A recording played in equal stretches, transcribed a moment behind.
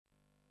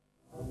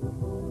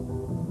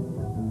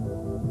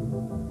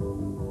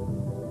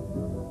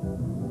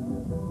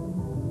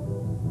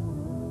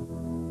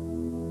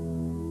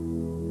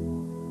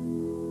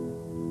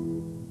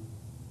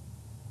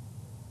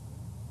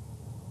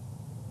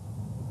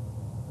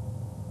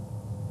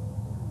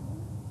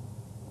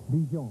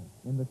Dijon,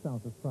 in the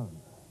south of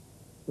France.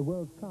 The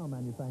world's car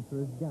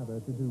manufacturers gather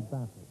to do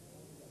battle.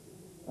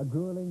 A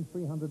grueling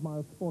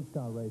 300-mile sports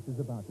car race is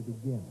about to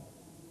begin.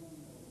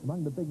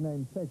 Among the big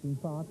names taking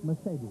part,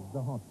 Mercedes,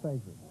 the hot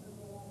favorite.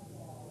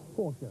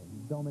 Porsche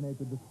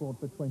dominated the sport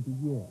for 20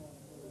 years.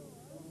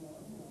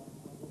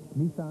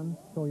 Nissan,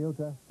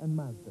 Toyota and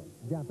Mazda,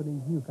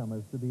 Japanese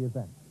newcomers to the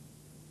event.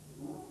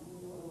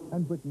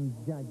 And Britain's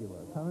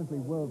Jaguar, currently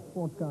world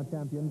sports car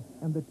champions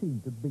and the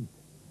team to beat.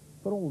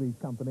 For all these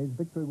companies,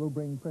 victory will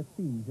bring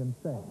prestige and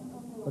sales.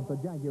 But for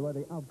Jaguar,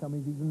 the outcome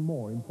is even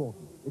more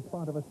important. It's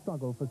part of a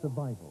struggle for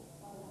survival.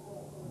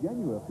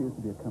 Jaguar appears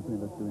to be a company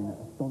that's doing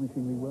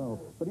astonishingly well,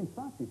 but in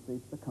fact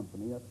it's a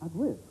company at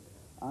risk.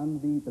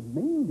 And the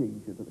main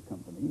danger to the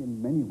company,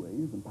 in many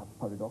ways, and perhaps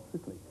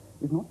paradoxically,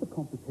 is not the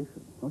competition.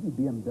 It's not your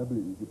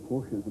BMWs, your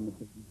Porsches and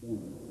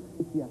Mercedes-Benz.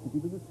 It's the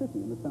attitude of the city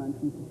and the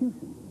financial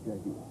institutions of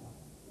Jaguar.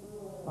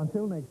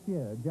 Until next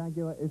year,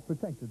 Jaguar is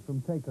protected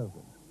from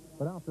takeovers.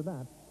 But after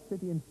that,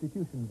 city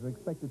institutions are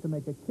expected to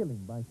make a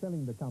killing by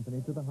selling the company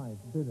to the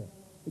highest bidder.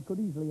 It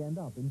could easily end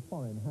up in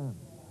foreign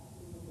hands.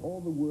 All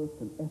the work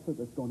and effort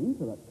that's gone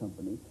into that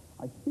company,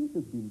 I think,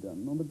 has been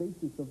done on the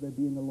basis of there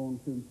being a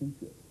long-term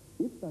future.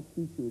 If that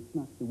future is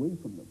snatched away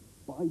from them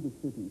by the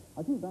city,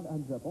 I think that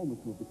adds up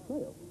almost to a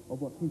betrayal of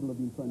what people have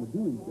been trying to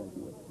do in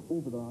Jaguar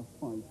over the last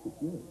 5-6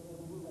 years.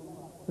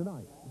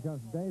 Tonight,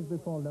 just days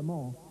before Le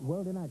Mans,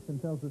 World in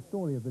Action tells the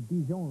story of the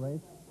Dijon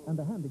race and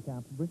the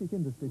handicap British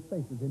industry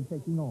faces in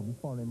taking on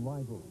foreign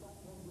rivals.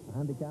 A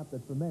handicap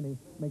that for many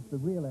makes the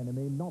real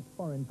enemy not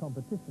foreign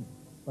competition,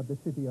 but the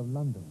city of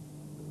London.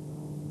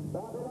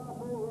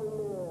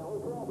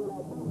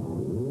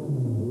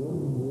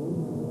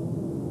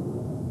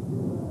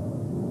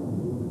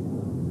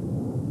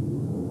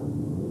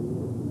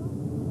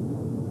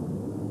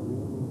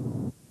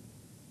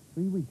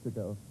 3 weeks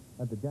ago,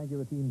 at the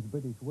Jaguar team's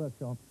British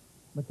workshop,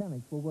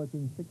 mechanics were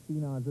working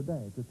 16 hours a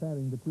day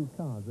preparing the two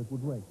cars that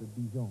would race at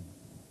Dijon.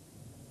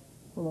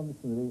 Well,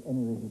 obviously,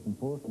 any race is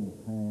important.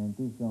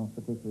 Dijon is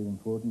particularly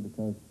important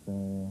because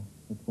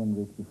it's one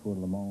race before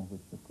Le Mans,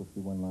 which, of course,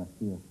 we won last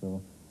year.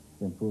 So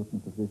the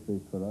importance of this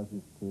race for us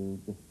is to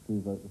just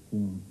prove out the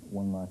team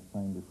one last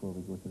time before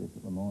we go to race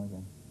at Le Mans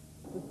again.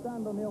 The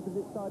stand on the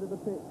opposite side of the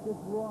pitch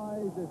just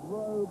rises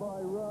row by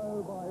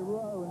row by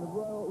row, and the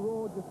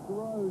roar just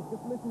grows.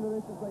 Just listen to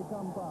this as they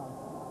come past.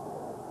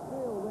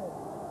 Feel this.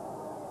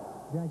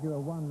 Jaguar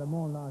won Le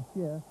Mans last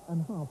year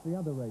and half the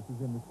other races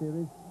in the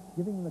series,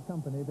 giving the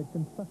company the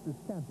Constructors'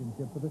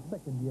 Championship for the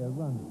second year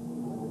running.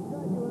 The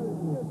Jaguars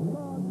just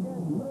can't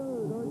get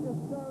through. There are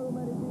just so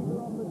many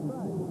people on the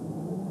track.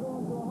 It's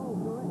drawn to a halt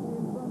directly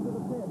in front of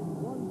the pit.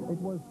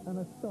 It was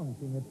an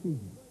astonishing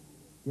achievement,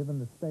 given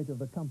the state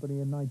of the company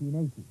in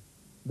 1980.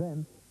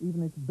 Then,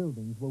 even its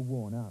buildings were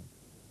worn out.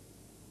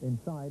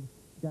 Inside,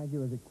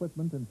 Jaguar's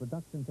equipment and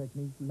production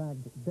techniques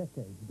lagged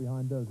decades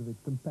behind those of its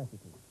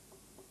competitors.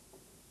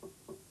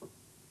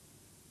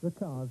 The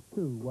cars,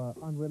 too, were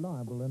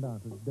unreliable and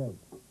out of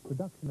date.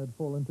 Production had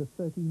fallen to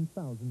 13,000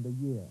 a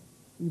year.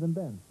 Even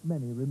then,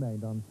 many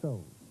remained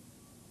unsold.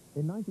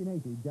 In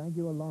 1980,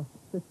 Jaguar lost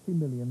 £50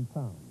 million.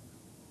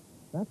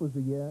 That was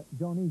the year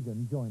John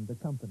Egan joined the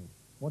company.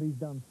 What he's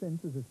done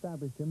since has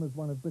established him as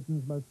one of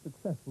Britain's most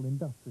successful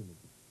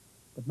industrialists.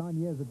 But 9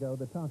 years ago,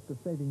 the task of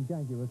saving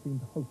Jaguar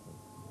seemed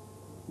hopeless.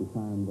 We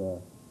found a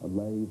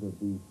lathe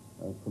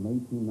from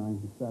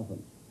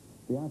 1897.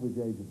 The average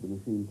age of the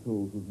machine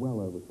tools was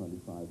well over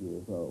 25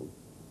 years old.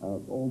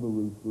 All the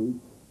roofs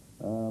leaked.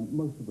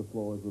 Most of the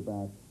floors were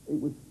bad. It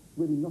was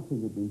really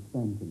nothing had been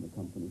spent in the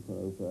company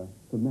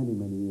for many,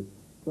 many years.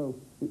 So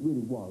it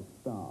really was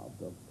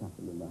starved of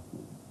capital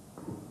investment.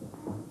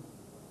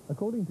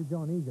 According to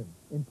John Egan,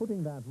 in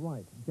putting that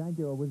right,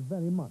 Jaguar was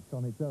very much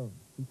on its own.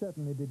 He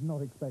certainly did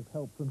not expect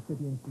help from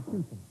city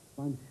institutions.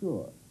 I'm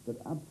sure that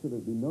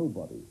absolutely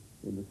nobody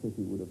in the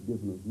city would have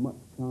given us much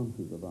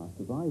chances of our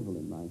survival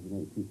in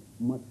 1980,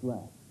 much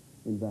less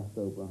invest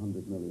over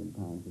 £100 million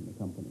in the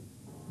company.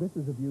 This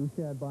is a view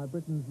shared by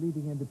Britain's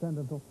leading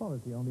independent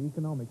authority on the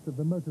economics of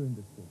the motor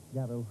industry,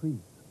 Garrow Rees.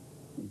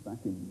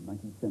 Back in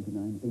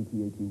 1979,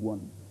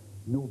 81,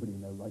 nobody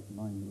in their right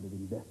mind would have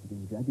invested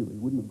in Jaguar.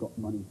 You wouldn't have got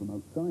money from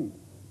outside,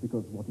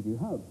 because what did you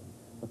have?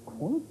 The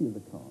quality of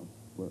the cars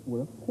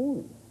were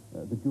appalling.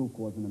 The joke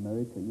was in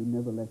America, you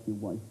never let your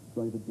wife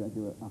drive a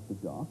Jaguar after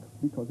dark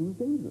because it was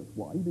dangerous.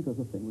 Why?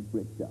 Because the thing would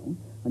break down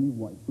and your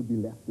wife would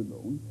be left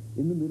alone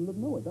in the middle of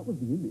nowhere. That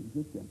was the image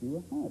that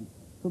Jaguar had.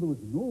 So there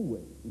was no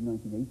way in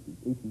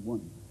 1980,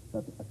 81,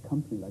 that a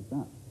company like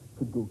that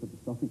could go to the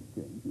stock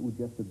exchange. It would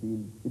just have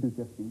been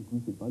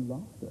greeted by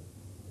laughter.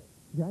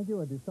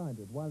 Jaguar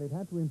decided while it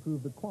had to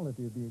improve the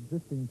quality of the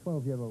existing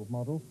 12-year-old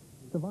model,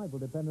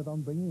 survival depended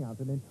on bringing out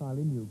an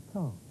entirely new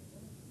car.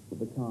 But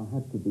the car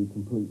had to be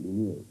completely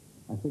new.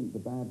 I think the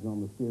badge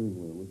on the steering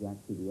wheel was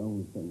actually the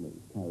only thing that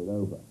was carried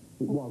over.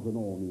 It was an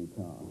all-new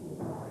car.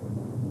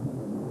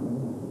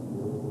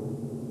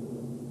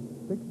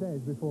 6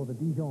 days before the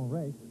Dijon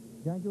race,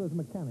 Jaguar's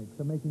mechanics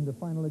are making the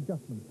final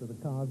adjustments to the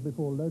cars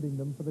before loading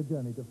them for the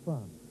journey to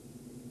France.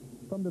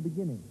 From the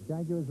beginning,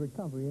 Jaguar's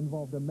recovery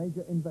involved a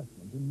major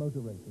investment in motor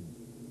racing.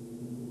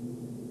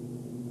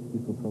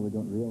 People probably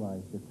don't realise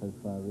just how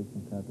far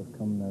racing cars have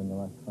come now in the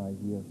last 5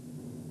 years.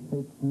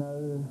 It's now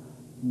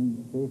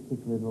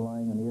basically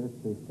relying on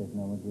aerospace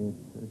technology.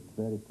 It's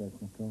very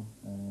technical.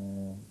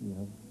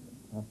 You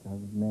have to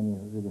have many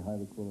really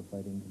highly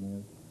qualified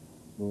engineers,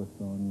 both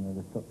on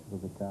the structures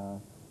of the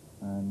car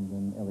and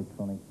in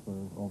electronics for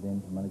all the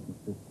engine management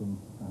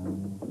systems.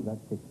 And that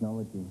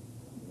technology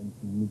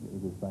immediately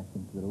goes back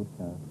into the road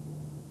cars.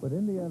 But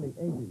in the early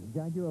 80s,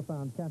 Jaguar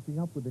found catching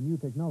up with the new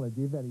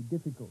technology very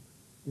difficult.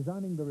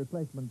 Designing the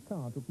replacement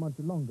car took much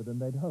longer than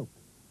they'd hoped.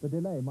 The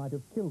delay might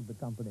have killed the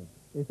company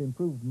if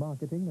improved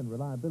marketing and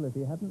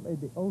reliability hadn't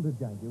made the older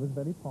Jaguars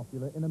very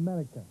popular in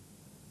America.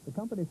 The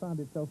company found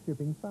itself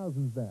shipping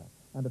thousands there,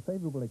 and a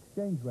favorable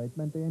exchange rate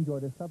meant they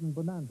enjoyed a sudden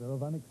bonanza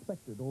of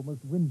unexpected,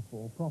 almost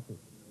windfall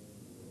profits.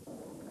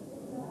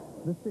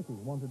 The city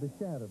wanted a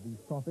share of these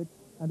profits,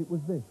 and it was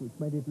this which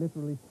made it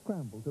literally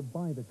scramble to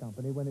buy the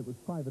company when it was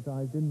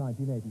privatized in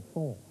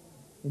 1984.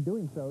 In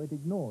doing so, it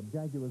ignored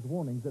Jaguar's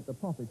warnings that the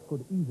profits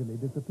could easily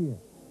disappear.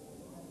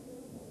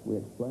 We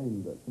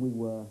explained that we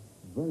were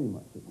very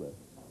much at risk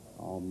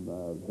on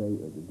the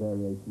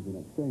variations in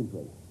exchange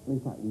rates. And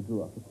in fact, we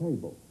drew up a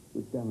table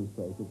which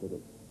demonstrated that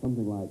at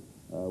something like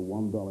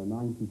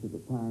 $1.90 to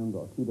the pound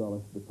or $2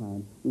 to the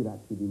pound, we'd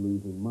actually be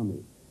losing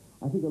money.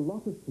 I think a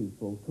lot of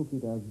people took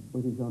it as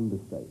British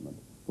understatement,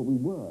 but we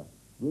were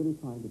really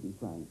trying to be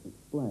frank,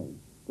 explain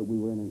that we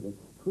were in an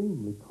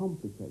extremely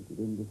complicated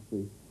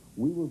industry.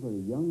 We were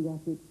very young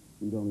at it.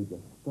 We'd only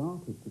just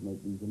started to make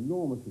these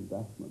enormous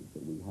investments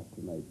that we had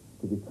to make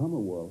to become a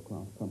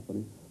world-class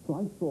company. So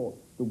I thought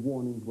the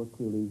warnings were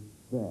clearly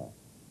there.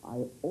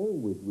 I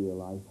always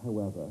realized,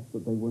 however,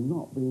 that they were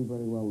not being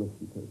very well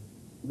listened to.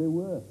 There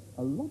were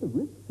a lot of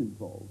risks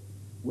involved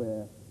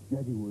where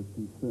Jaguar was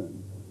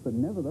concerned, but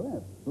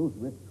nevertheless, those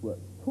risks were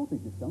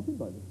totally discounted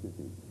by the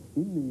city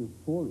in the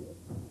euphoria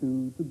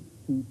to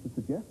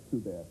suggest to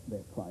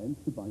their clients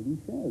to buy these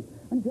shares.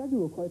 And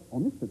Jaguar were quite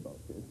honest about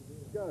this.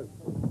 Go.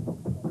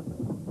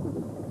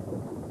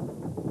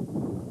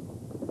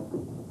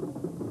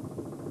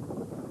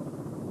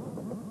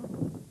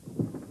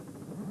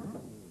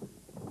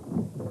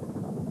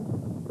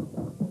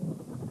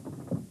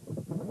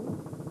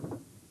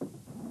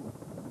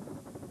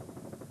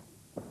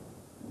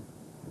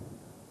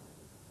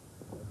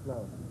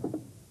 Slow.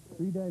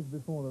 3 days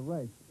before the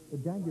race, the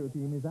Jaguar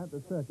team is at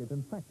the circuit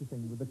and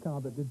practicing with the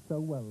car that did so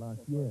well last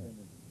year.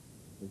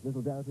 There's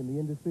little doubt in the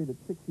industry that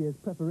 6 years'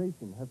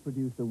 preparation have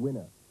produced a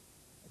winner.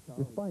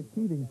 Despite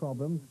teething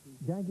problems,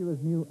 Jaguar's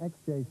new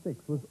XJ6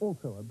 was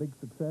also a big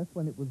success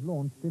when it was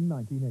launched in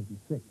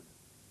 1986.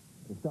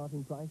 The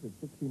starting price of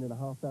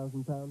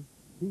 £16,500,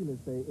 dealers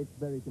say it's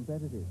very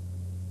competitive.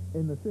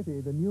 In the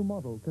city, the new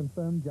model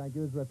confirmed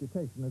Jaguar's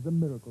reputation as a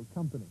miracle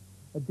company.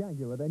 A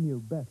Jaguar they knew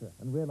better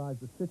and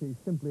realized the city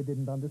simply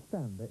didn't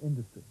understand their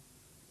industry.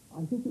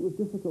 I think it was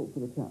difficult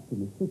for the chaps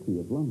in the city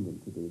of London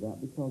to do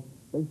that because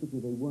basically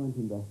they weren't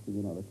investing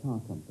in other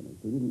car companies.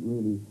 They didn't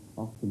really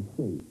often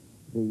see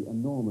the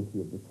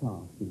enormity of the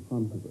task in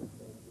front of us.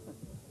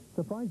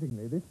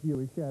 Surprisingly, this view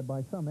is shared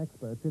by some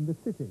experts in the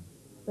city.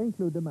 They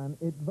include the man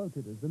it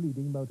voted as the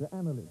leading motor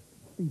analyst,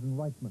 Stephen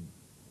Reitman.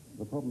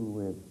 The problem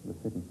with the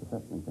city's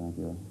perception of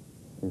Jaguar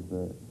is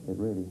that it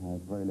really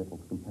has very little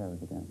to compare it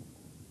against.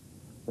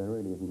 There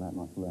really isn't that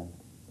much left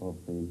of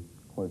the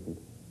quoted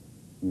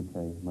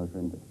UK motor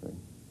industry.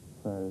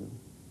 So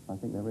I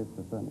think there is,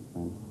 to a certain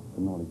extent, a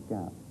knowledge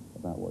gap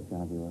about what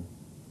Jaguar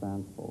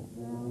stands for.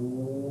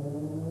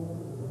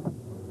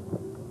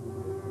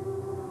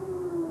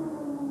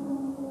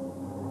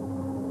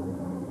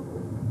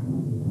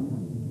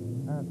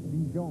 At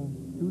Dijon,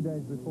 2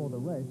 days before the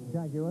race,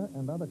 Jaguar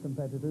and other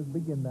competitors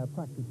begin their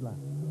practice lap.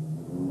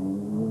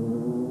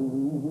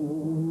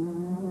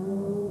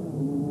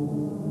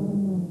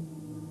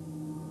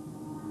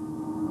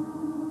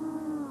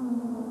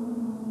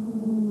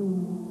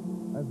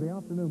 As the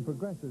afternoon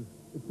progresses,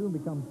 it soon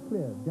becomes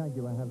clear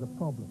Jaguar has a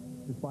problem.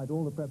 Despite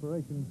all the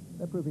preparations,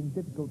 they're proving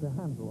difficult to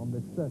handle on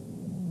this circuit.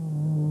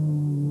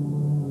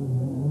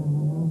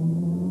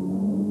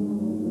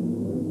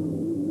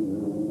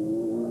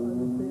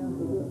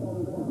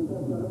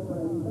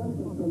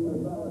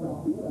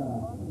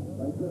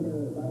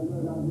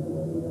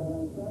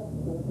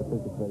 The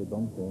circuit's very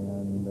bumpy,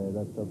 and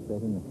that's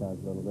upsetting the cars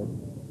a little bit.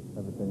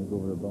 Every time you go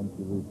over a bump,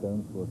 you lose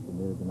downforce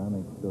from the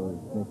aerodynamics, so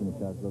it's making the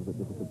cars a little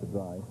bit difficult to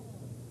drive.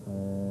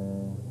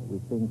 We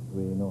think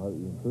we know how to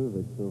improve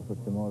it, so for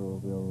tomorrow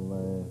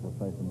we'll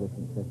try some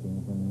different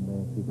settings and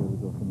see where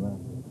we go from there.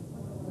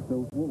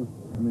 So what was,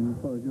 I mean, as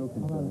far as you're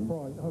concerned...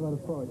 I've had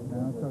a fright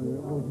now, I tell you,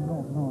 it was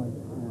not nice.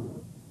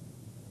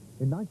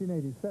 In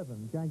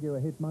 1987, Jaguar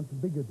hit much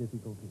bigger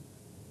difficulties.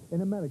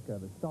 In America,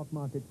 the stock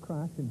market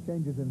crash and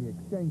changes in the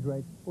exchange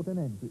rate put an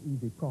end to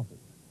easy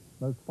profits.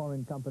 Most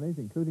foreign companies,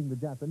 including the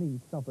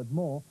Japanese, suffered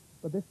more,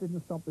 but this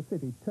didn't stop the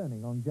city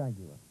turning on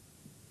Jaguar.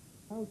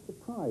 I was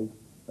surprised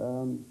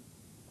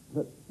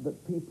that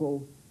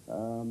people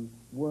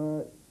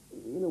were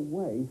in a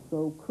way,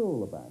 so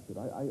cruel about it.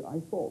 I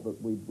thought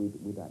that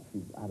we'd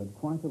actually added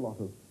quite a lot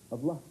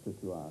of luster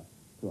to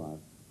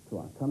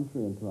our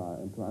country and to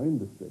our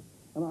industry,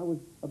 and I was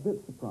a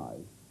bit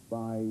surprised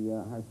by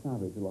how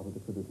savage a lot of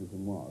the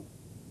criticism was.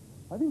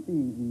 I think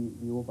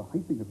the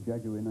overhyping of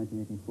Jaguar in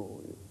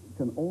 1984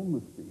 can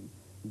almost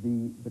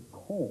be the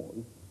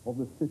cause of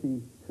the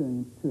city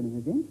turning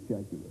against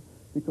Jaguar,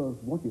 because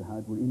what you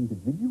had were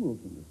individuals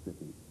in the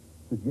city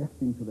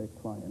suggesting to their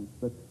clients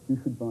that you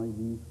should buy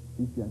these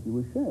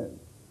Jaguar shares.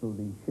 So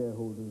the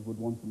shareholders would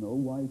want to know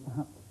why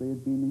perhaps they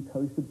had been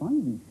encouraged to buy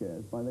these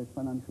shares by their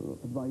financial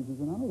advisors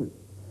and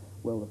analysts.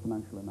 Well, the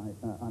financial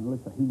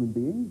analysts are human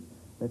beings.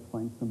 Let's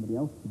find somebody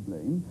else to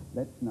blame.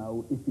 Let's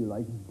now, if you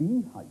like,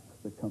 de-hype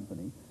the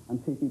company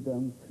and take it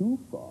down too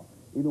far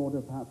in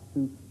order perhaps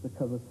to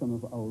recover some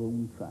of our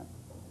own tracks.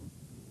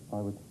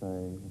 I would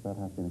say that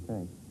has been the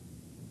case.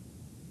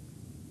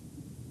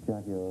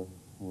 Jaguar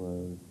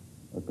was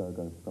a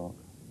go-go stock.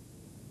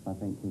 I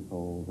think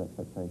people's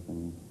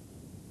expectations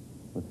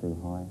were too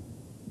high.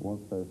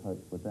 Once those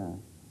hopes were dashed,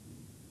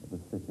 the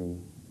city,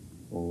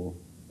 or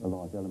a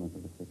large element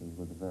of the city,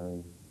 was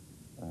very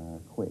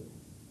quick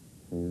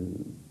to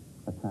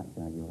attack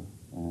Jaguar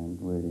and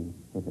really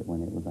hit it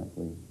when it was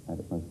actually at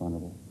its most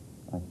vulnerable.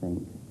 I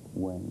think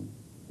when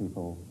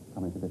people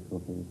come into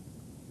difficulties,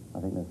 I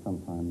think there's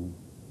sometimes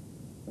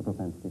a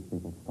propensity for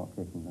people to start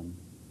kicking them.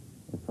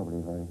 It's probably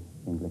a very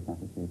English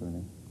attitude,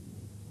 really.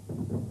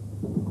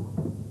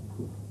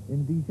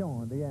 In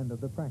Dijon, at the end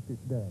of the practice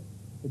day,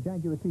 the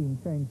Jaguar team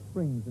changed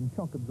springs and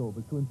shock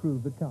absorbers to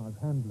improve the car's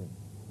handling.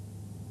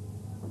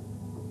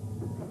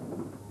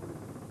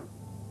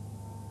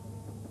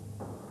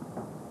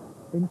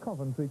 In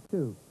Coventry,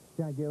 too,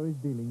 Jaguar is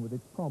dealing with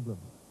its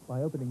problems.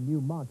 By opening new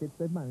markets,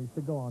 they've managed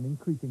to go on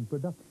increasing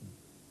production.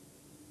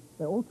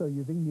 They're also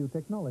using new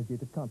technology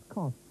to cut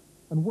costs,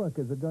 and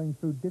workers are going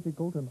through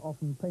difficult and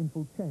often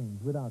painful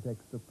change without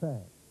extra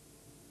pay.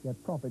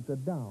 Yet profits are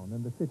down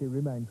and the city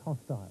remains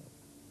hostile.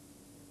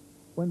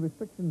 When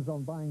restrictions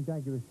on buying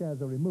Jaguar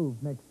shares are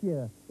removed next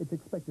year, it's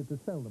expected to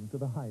sell them to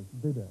the highest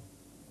bidder.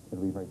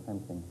 It'll be very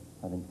tempting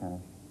having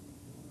cash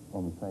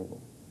on the table.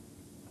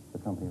 The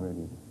company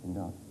really is in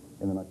up.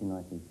 In the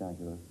 1990s,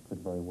 Jaguar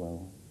could very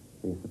well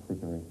be a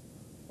subsidiary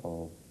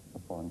of a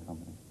foreign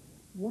company.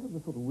 What are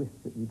the sort of risks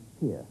that you'd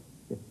fear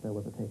if there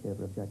was a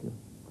takeover of Jaguar?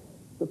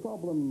 The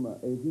problem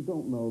is you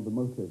don't know the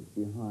motives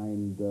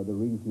behind the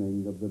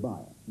reasoning of the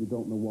buyer. You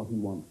don't know what he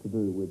wants to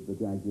do with the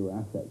Jaguar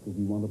assets. Does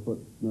he want to put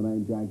the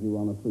name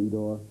Jaguar on a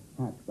three-door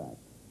hatchback?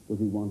 Does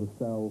he want to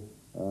sell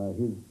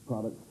his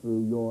products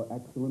through your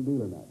excellent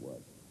dealer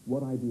network?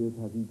 What ideas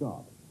has he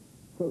got?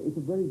 So it's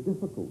a very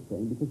difficult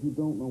thing because you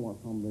don't know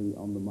what's on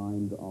the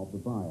mind of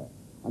the buyer.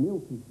 An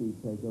ill-conceived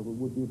takeover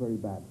would be a very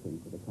bad thing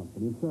for the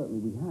company, and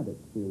certainly we had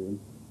experience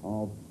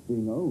of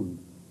being owned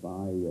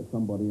by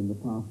somebody in the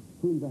past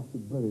who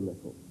invested very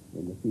little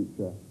in the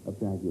future of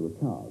Jaguar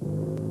cars.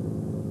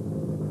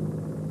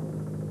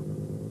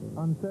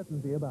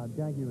 Uncertainty about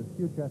Jaguar's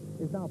future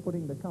is now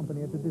putting the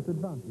company at a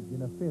disadvantage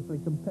in a fiercely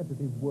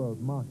competitive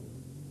world market.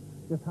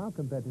 Just how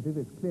competitive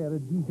is clear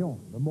at Dijon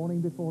the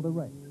morning before the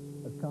race,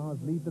 as cars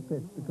leave the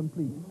pits to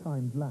complete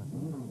timed laps.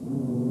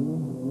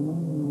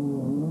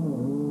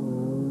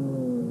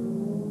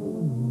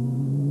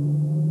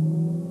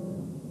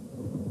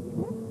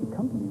 The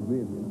company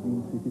really is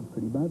being treated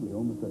pretty badly,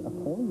 almost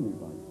appallingly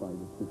by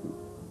the city.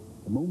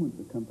 The moment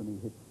the company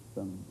hits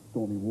some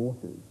stormy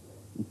waters,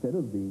 instead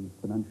of the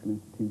financial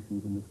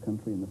institutions in this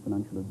country and the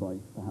financial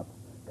advice perhaps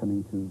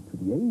coming to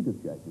the aid of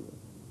Jaguar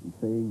and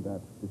saying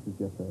that this is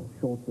just a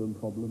short-term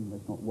problem,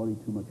 let's not worry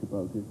too much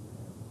about it,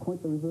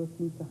 quite the reverse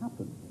needs to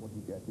happen. What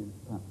you get is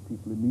perhaps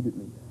people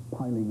immediately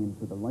piling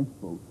into the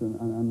lifeboats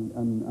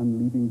and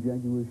leaving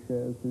Jaguar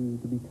shares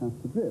to be cast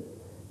adrift.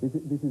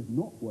 This is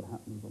not what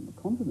happens on the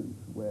continent,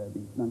 where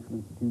the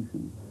financial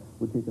institutions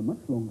would take a much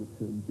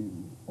longer-term view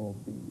of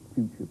the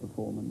future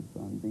performance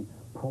and the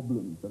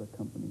problems that a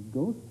company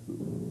goes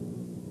through.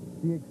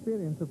 The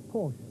experience of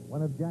Porsche,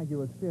 one of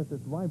Jaguar's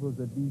fiercest rivals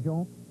at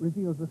Dijon,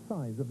 reveals the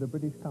size of the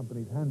British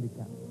company's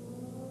handicap.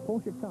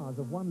 Porsche cars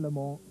have won Le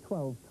Mans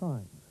 12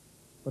 times.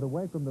 But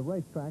away from the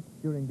racetrack,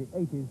 during the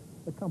 80s,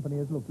 the company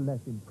has looked less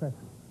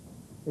impressive.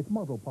 Its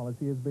model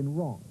policy has been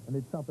wrong, and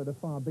it suffered a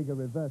far bigger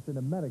reverse in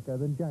America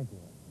than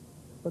Jaguar.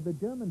 But the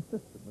German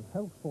system has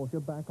helped Porsche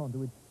back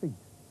onto its feet,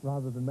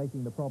 rather than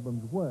making the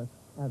problems worse,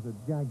 as at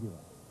Jaguar.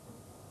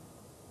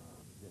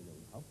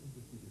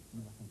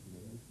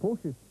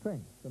 Porsche's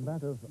strength and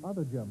that of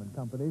other German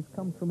companies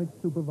comes from its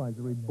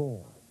supervisory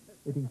board.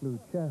 It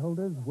includes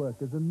shareholders,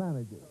 workers, and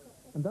managers,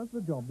 and does the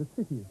job the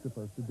city is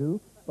supposed to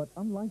do. But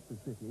unlike the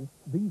city,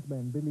 these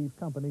men believe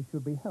companies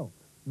should be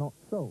helped, not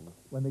sold,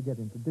 when they get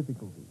into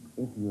difficulties.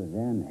 If you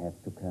then have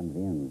to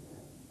convince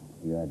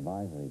your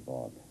advisory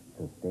board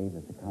to stay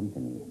with the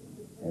company,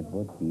 it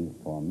would be,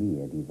 for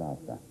me, a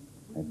disaster.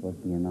 It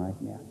would be a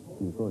nightmare.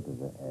 You go to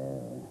the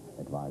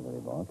advisory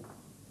board,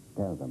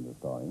 tell them the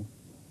story,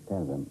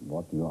 tell them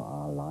what you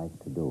are like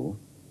to do,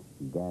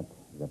 get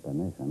the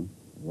permission,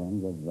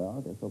 then the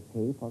world is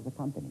okay for the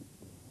company.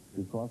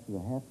 because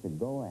you have to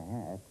go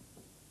ahead,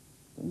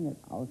 bring it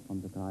out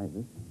from the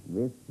crisis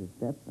with the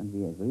steps, and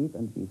we agreed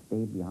and we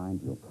stayed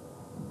behind you.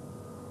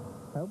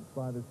 Helped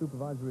by the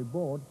supervisory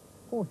board,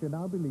 Porsche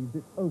now believes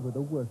it's over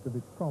the worst of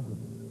its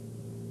problems.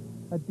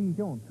 At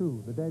Dijon,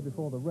 too, the day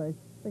before the race,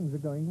 things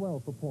are going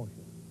well for Porsche.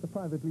 The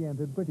privately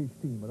entered British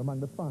team are among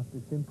the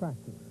fastest in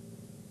practice.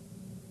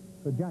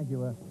 For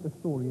Jaguar, the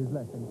story is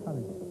less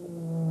encouraging.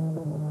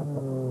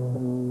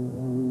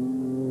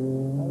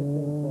 I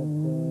think that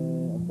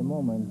at the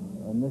moment,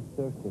 on this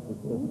circuit,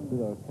 it doesn't suit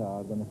our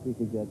car, and if we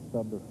could get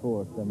third or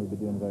fourth, then we'd be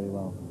doing very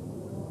well.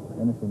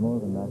 Anything more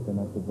than that, then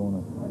that's a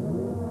bonus.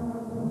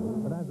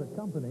 But as a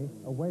company,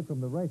 away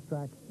from the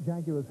racetrack,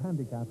 Jaguar's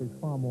handicap is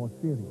far more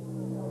serious.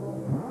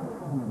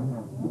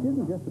 It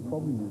isn't just a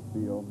problem, you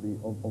see, of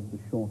the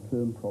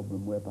short-term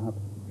problem where perhaps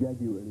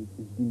Jaguar is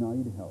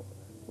denied help,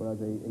 whereas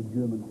a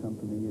German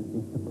company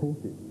is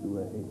supported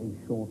through a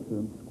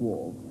short-term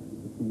squall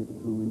to see it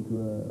through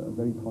into a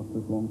very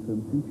prosperous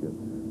long-term future.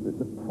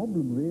 The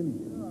problem really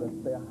is that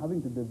they are having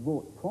to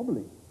devote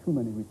probably too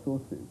many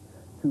resources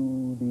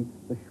to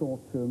the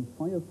short-term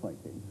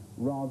firefighting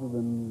rather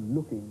than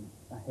looking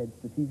ahead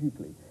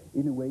strategically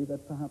in a way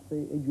that perhaps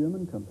a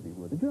German company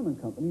would. A German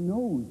company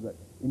knows that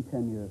in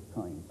 10 years'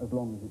 time, as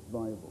long as it's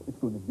viable, it's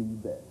going to be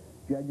there.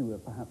 Jaguar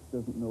perhaps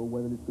doesn't know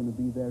whether it's going to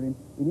be there in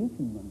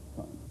 18 months'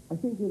 time. I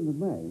think in the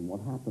main what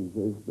happens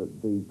is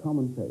that the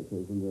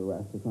commentators and the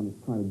rest are kind of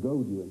trying to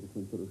goad you into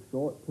some sort of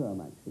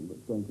short-term action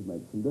that's going to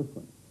make some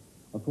difference.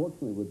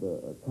 Unfortunately, with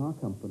a car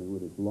company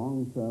with its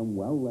long-term,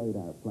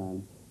 well-laid-out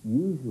plan,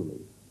 usually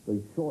the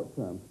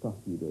short-term stuff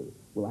you do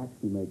will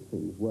actually make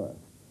things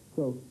worse.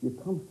 So you're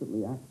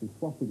constantly actually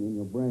swapping in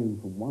your brain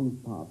from one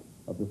part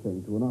of the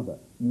thing to another.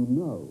 You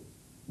know,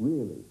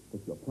 really,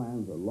 that your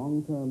plans are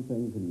long-term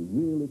things and you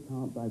really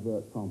can't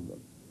divert from them.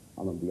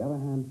 And on the other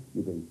hand,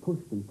 you're being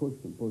pushed and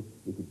pushed and pushed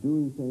into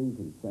doing things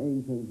and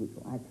saying things which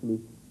will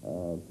actually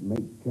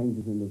make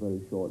changes in the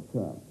very short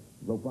term.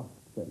 Robust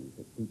things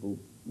that people,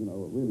 you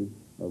know, are really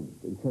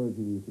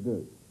encouraging you to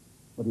do.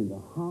 But in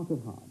the heart of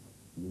hearts,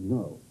 you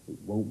know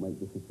it won't make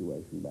the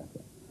situation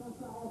better.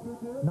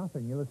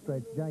 Nothing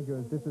illustrates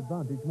Jaguar's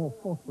disadvantage more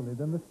forcefully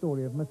than the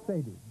story of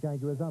Mercedes,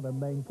 Jaguar's other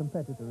main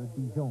competitor at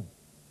Dijon.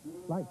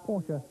 Like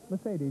Porsche,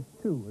 Mercedes,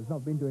 too, has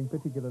not been doing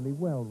particularly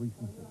well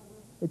recently.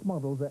 Its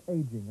models are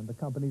aging and the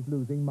company's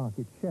losing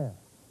market share.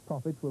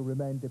 Profits will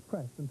remain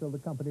depressed until the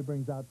company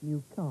brings out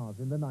new cars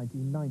in the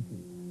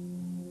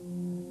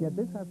 1990s. Yet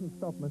this hasn't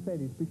stopped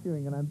Mercedes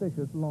pursuing an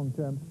ambitious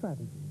long-term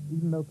strategy,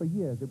 even though for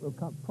years it will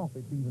cut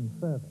profits even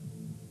further.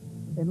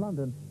 In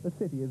London, the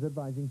city is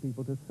advising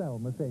people to sell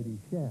Mercedes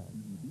shares.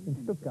 In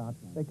Stuttgart,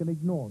 they can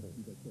ignore this.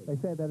 They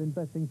say they're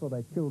investing for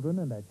their children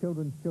and their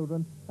children's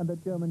children, and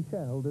that German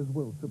shareholders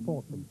will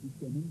support them.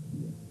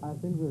 I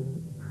think the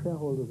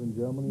shareholders in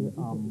Germany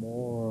are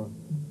more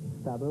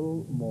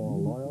stable, more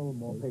loyal,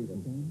 more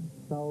patient.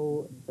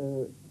 So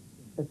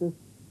it is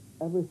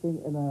everything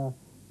in a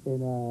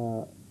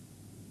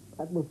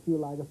atmosphere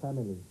like a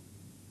family.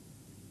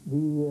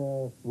 We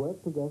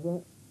work together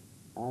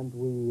and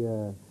we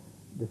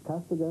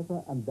discuss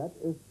together, and that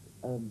is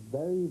a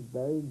very,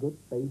 very good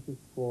basis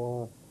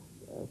for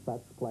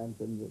such plans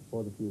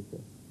for the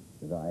future.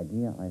 The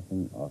idea, I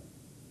think, of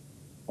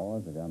all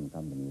the German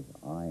companies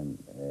I'm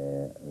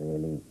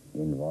really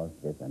involved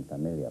with and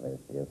familiar with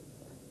is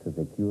to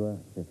secure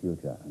the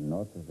future and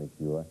not to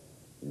secure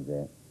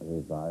the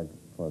result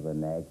for the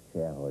next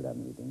shareholder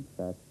meetings.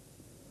 That's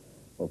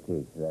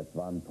okay, that's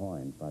one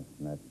point, but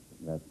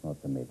that's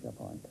not the major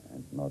point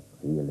and not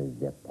really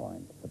the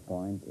point. The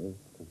point is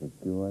to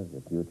secure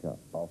the future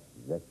of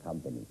the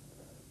company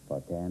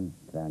for 10,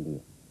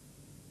 20,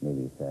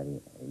 maybe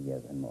 30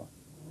 years and more.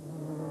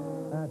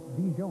 At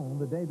Dijon,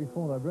 the day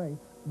before the race,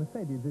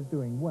 Mercedes is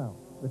doing well.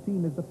 The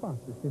team is the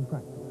fastest in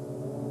practice.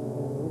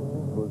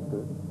 It was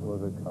good. It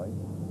was okay.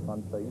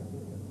 I'm pleased.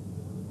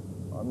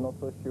 I'm not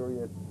so sure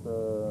yet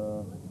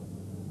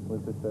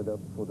with the setup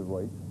for the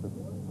race, but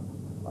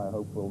I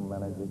hope we'll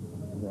manage it.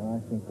 Yeah, I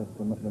think that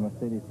the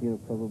Mercedes here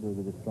probably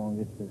be the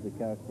strongest, as the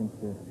car seems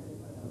to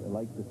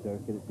like the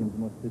circuit. It seems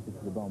more suited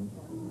to the bumps.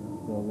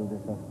 So we'll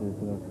just have to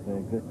sort of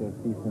grit our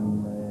teeth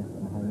and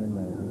hang in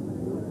there.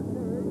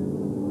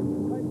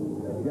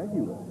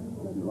 Jaguar,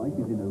 if you like,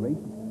 is in a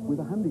race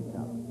with a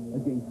handicap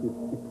against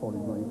its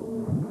foreign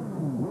rivals.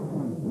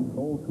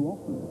 All too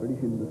often, the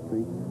British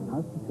industry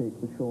has to take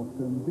the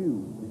short-term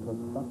view because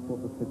that's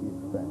what the city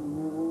expects.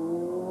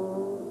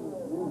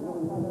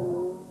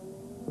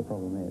 The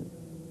problem is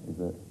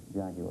that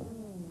Jaguar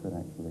could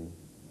actually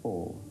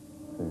fall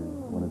to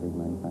one of these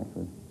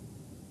manufacturers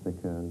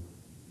because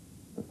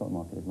the stock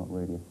market is not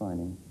really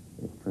assigning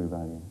its true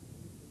value.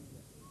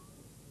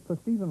 For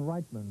Stephen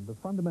Reitman, the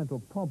fundamental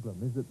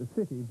problem is that the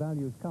city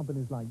values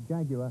companies like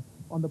Jaguar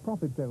on the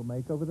profits they'll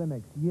make over the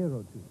next year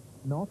or two,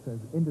 not, as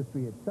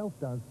industry itself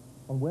does,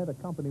 on where the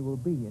company will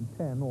be in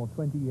 10 or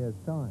 20 years'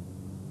 time.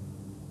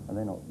 And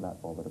they're not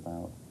that bothered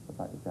about the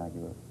fact that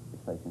Jaguar is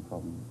facing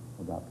problems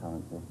about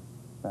currency.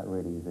 That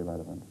really is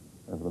irrelevant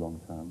over the long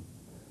term.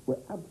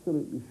 We're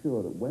absolutely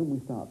sure that when we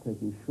start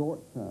taking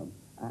short-term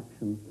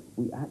actions,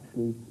 we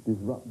actually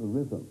disrupt the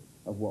rhythm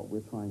of what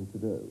we're trying to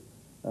do.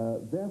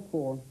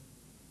 Therefore,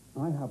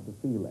 I have the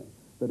feeling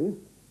that if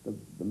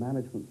the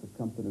managements of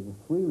companies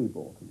are freely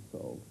bought and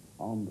sold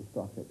on the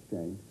stock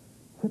exchange,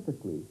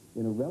 typically,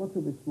 in a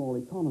relatively small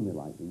economy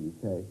like the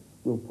UK,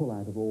 we'll pull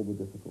out of all the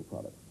difficult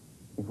products.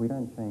 If we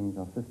don't change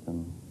our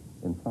system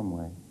in some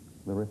way,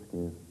 the risk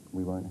is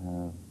we won't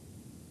have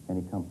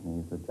any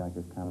companies of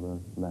Jaguar's caliber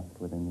left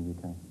within the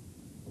UK.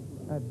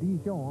 At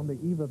Dijon, on the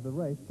eve of the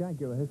race,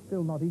 Jaguar has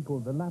still not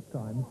equalled the lap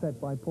time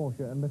set by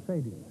Porsche and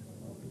Mercedes.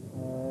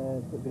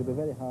 It's going to be a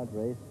very hard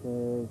race.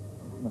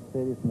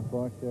 Mercedes and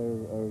Porsche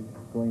are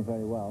going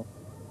very well.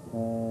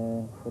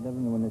 But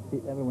everyone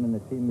in the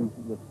team,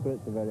 the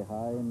spirits are very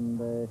high, and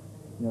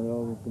you know, they're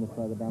all going to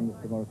try the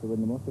damnedest tomorrow to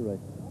win the motor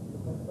race.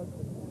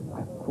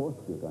 Of course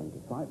we're going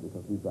to fight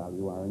because we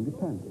value our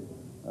independence.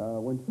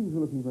 When things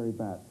were looking very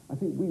bad, I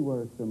think we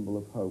were a symbol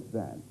of hope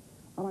then.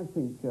 And I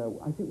think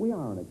we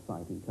are an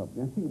exciting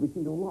company. I think we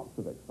can do lots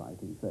of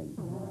exciting things.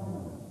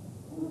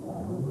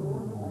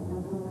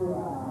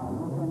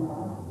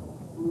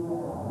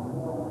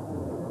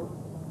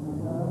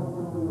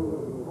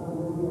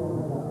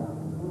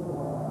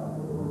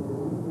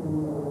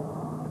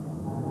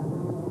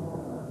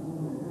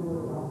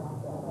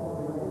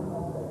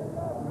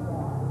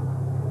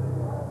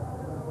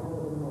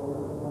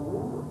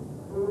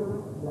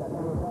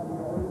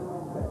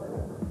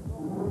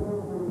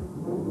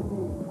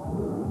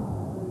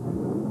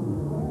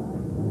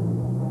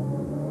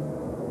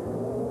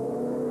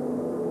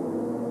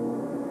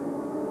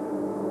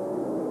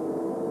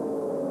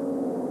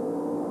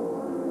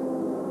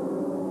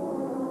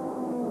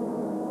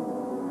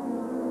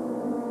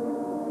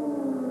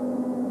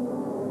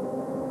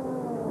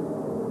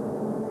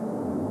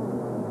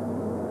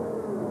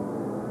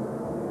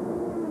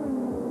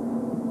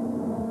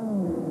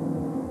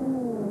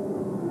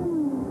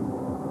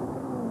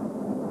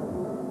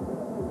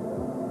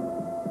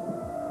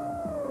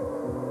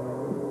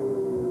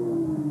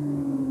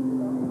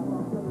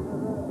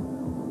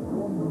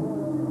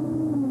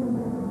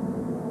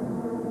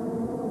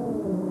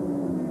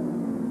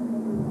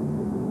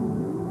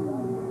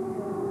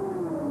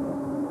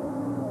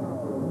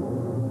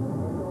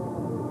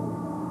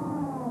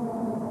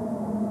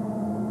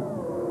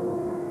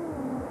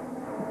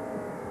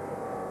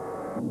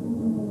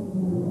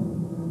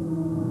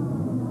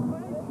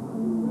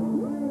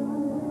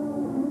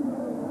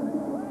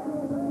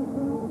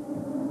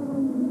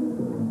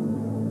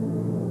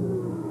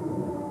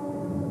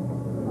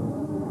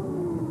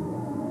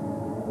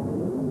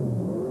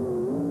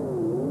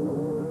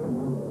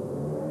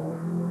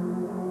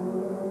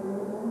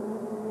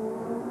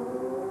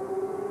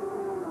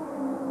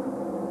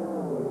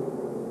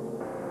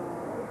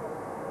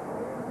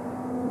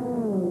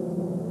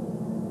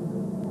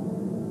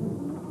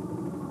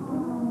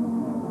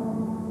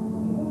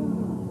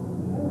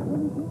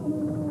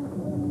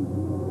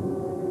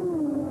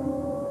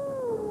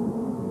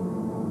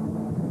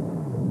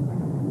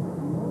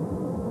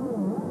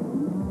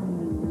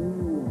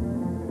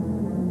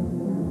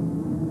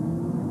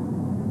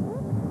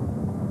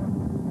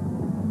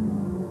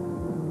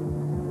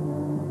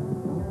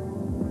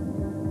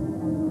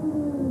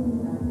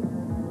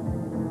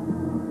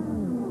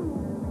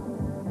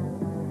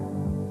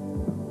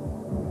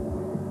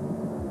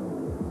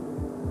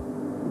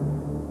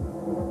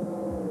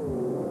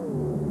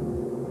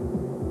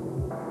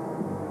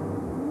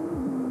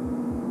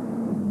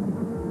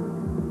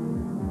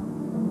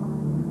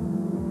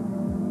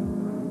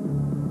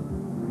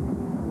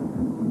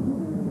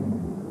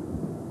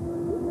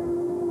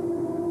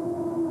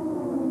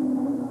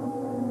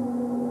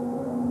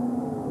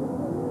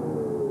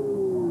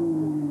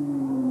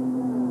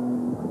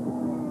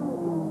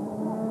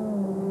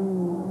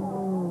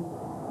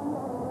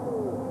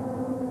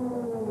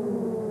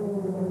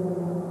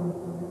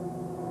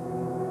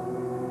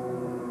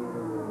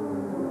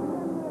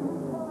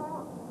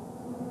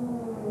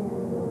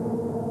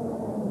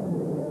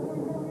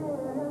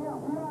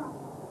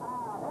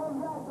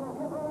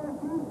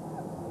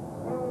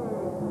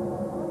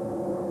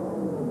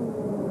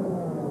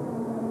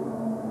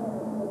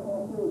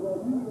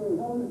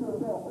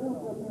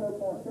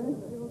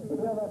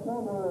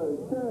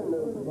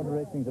 Motor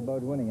racing's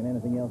about winning, and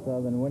anything else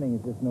other than winning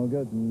is just no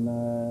good. And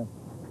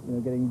you know,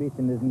 getting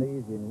beaten isn't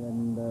easy.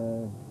 And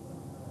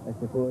I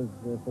suppose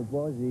if it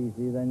was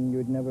easy, then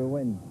you'd never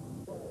win.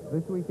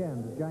 This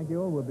weekend,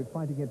 Jaguar will be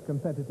fighting its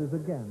competitors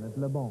again at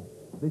Le Mans.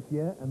 This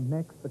year and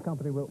next, the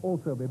company will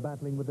also be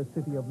battling with the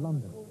City of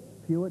London.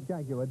 Few at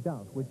Jaguar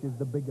doubt which is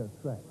the bigger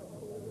threat.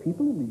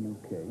 People in the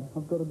UK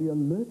have got to be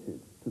alerted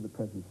to the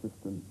present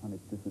system and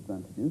its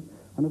disadvantages,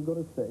 and have got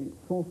to say,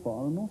 so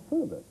far and no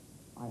further.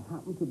 I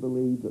happen to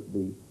believe that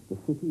the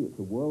city, it's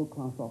a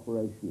world-class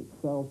operation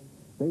itself,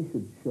 they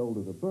should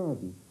shoulder the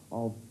burden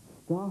of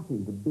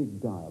starting the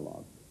big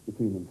dialogue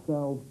between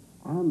themselves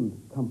and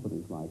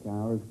companies like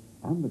ours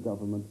and the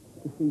government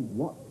to see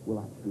what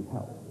will actually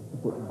help to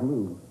put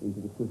glue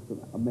into the system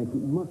and make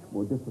it much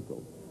more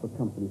difficult for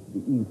companies to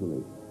be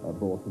easily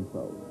bought and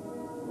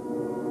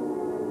sold.